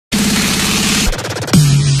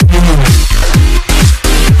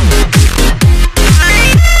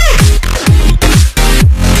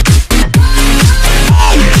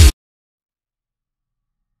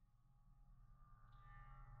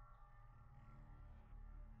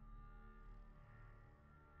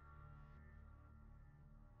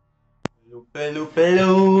Pelo,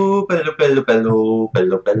 pelo, pelo, pelo, pelo,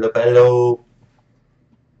 pelo, pelo, pelo.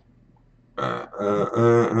 No,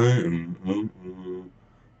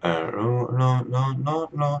 no, no, no,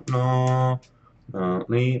 no, no.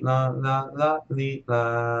 Lee la la la lee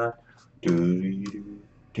la. Do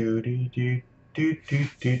do do do do do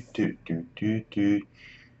do do do do do.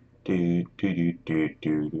 Do do do do do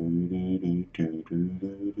do do do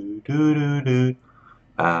do do do.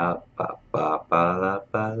 Ba ba ba ba la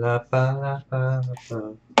ba la ba la ba la.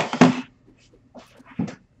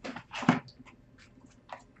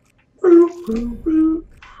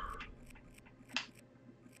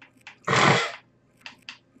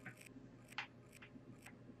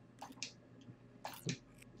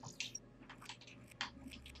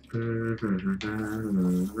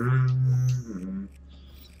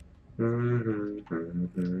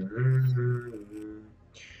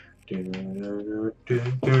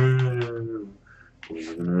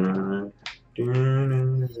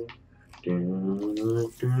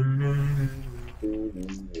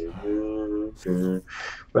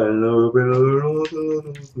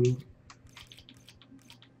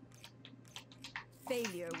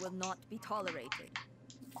 Failure will not be tolerated.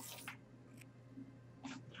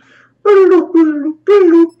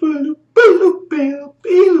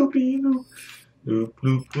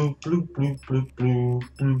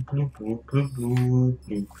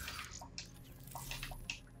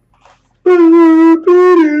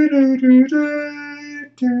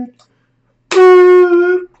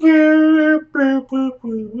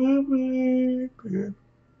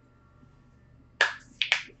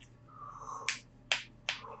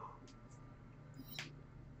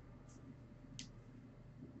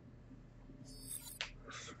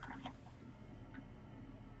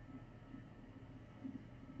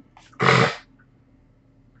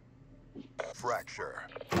 Fracture.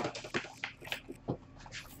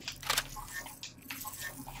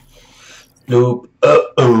 Oop,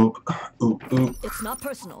 oop, oop, oop. It's not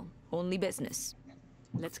personal, only business.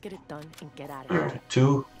 Let's get it done and get out of here.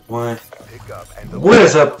 2, 1. Pick up and What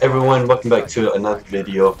is up, everyone? Welcome back to another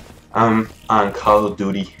video. I'm on Call of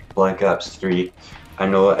Duty Black Ops 3. I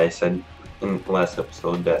know I said in the last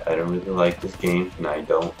episode that I don't really like this game, and I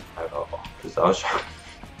don't at all. Because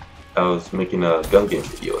I was making a gun game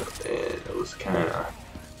video, and it was kind of.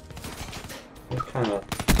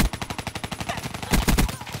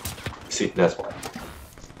 See, that's why.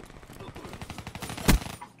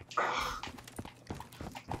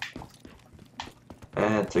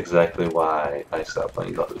 That's exactly why I stopped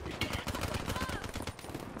playing Call of Duty.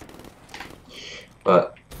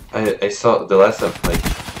 But I saw the last time, like.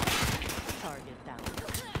 Target down.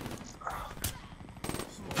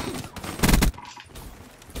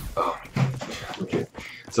 Oh, okay.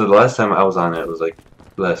 So the last time I was on it was like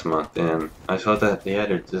last month, and I saw that they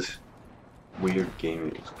added this weird game.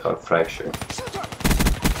 It was called Fracture,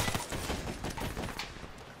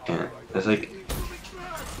 and it's like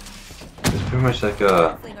it's pretty much like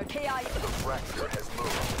a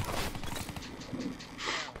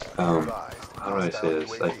how do I say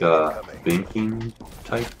this? Like a banking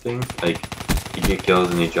type thing. Like you get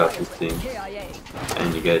kills and you drop this thing,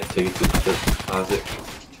 and you get take it to the deposit.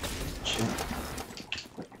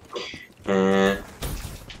 And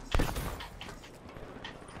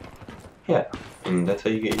yeah, and that's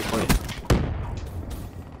how you get your point.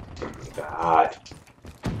 Oh my god.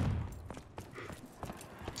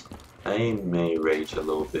 I may rage a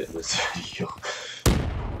little bit in this video.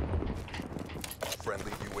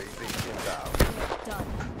 friendly UAV inbound. Done.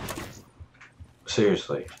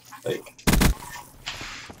 Seriously, like.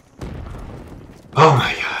 Oh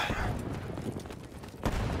my god.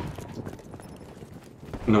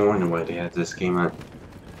 No wonder why they had this game at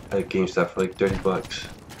GameStop for like $30.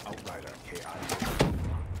 Outrider KI.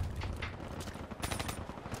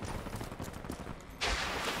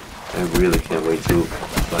 I really can't wait to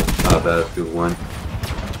like Battlefield 1.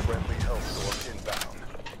 Friendly health store inbound.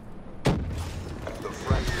 The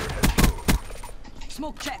fracture has moved.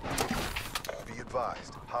 Smoke check. Be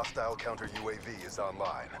advised, hostile counter UAV is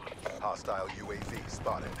online. Hostile UAV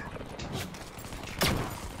spotted.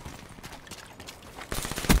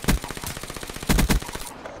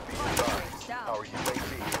 Be advised, our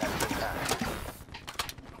UAV has been hacked.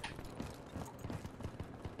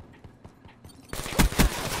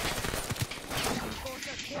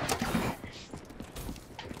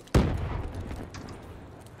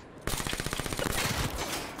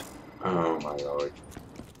 Oh my lord.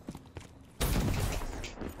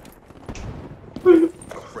 A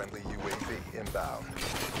friendly UAV inbound.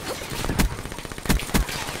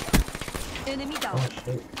 Enemy down. Oh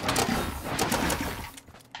shit.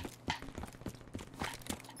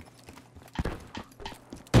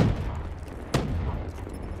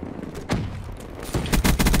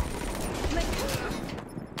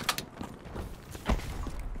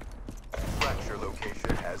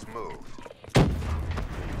 moved.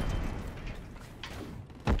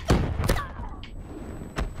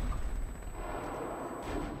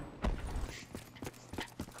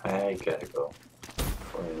 I gotta go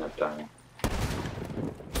before I end up dying.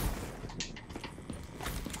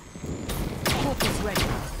 Hope is ready.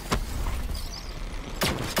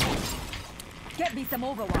 Get me some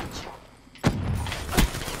Overwatch.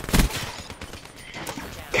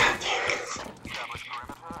 God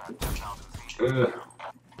damn it.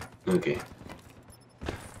 Okay.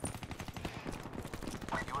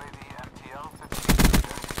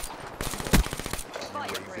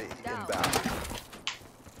 UAV inbound.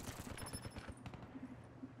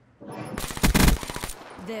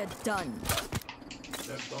 They're done.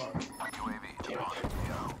 Damn it.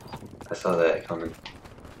 I saw that coming.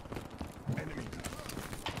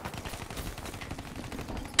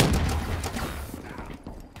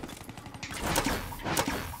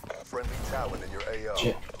 Friendly Talon in your AO.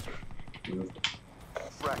 Shit. Moved.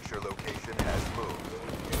 Fracture location has moved.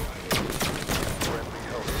 Friendly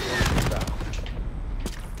helicopter inbound.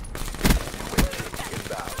 UAV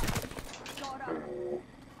inbound.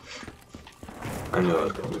 I knew I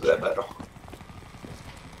was gonna lose that battle.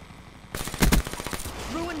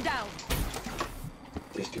 Ruin down.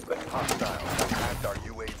 Just too bad. Hostiles have hacked our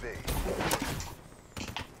UAV.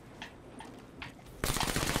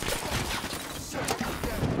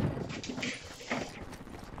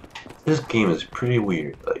 This game is pretty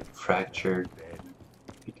weird, like Fractured.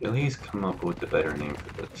 You can at least come up with a better name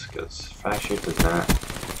for this, because Fractured does not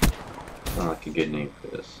sound like a good name for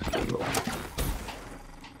this game.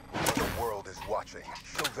 The world is watching.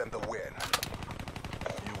 Show them the win.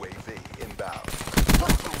 UAV inbound.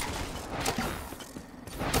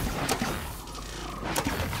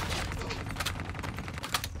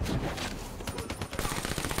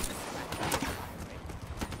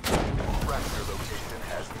 Fracture location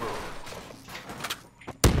has moved.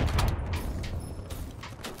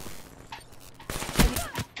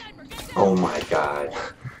 Oh my god.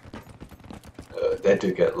 That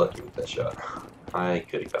dude got lucky with that shot. I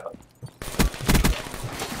could have got it.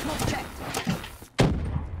 Smoke check.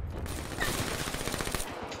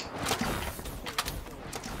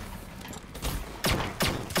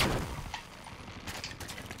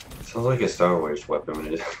 Sounds like a Star Wars weapon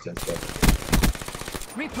when it does that.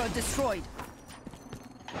 Reaper destroyed.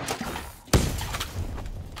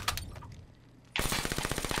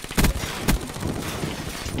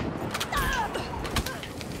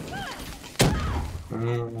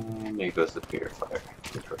 There goes the purifier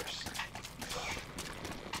first.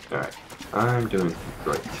 Alright, I'm doing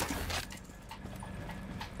great.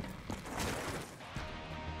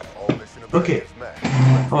 All mission Okay. objectives met.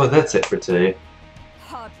 Oh, that's it for today.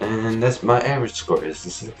 Hard. And that's my average score is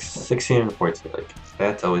 16 and 14. Like,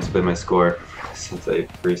 that's always been my score since I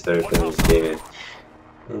first started playing this game.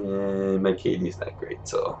 And my KD's not great,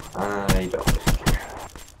 so I don't really care.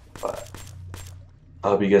 But I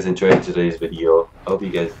hope you guys enjoyed today's video. I hope you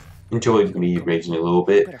guys enjoyed me raging a little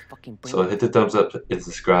bit. Better fucking bring So hit the thumbs up and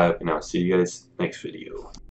subscribe, and I'll see you guys next video.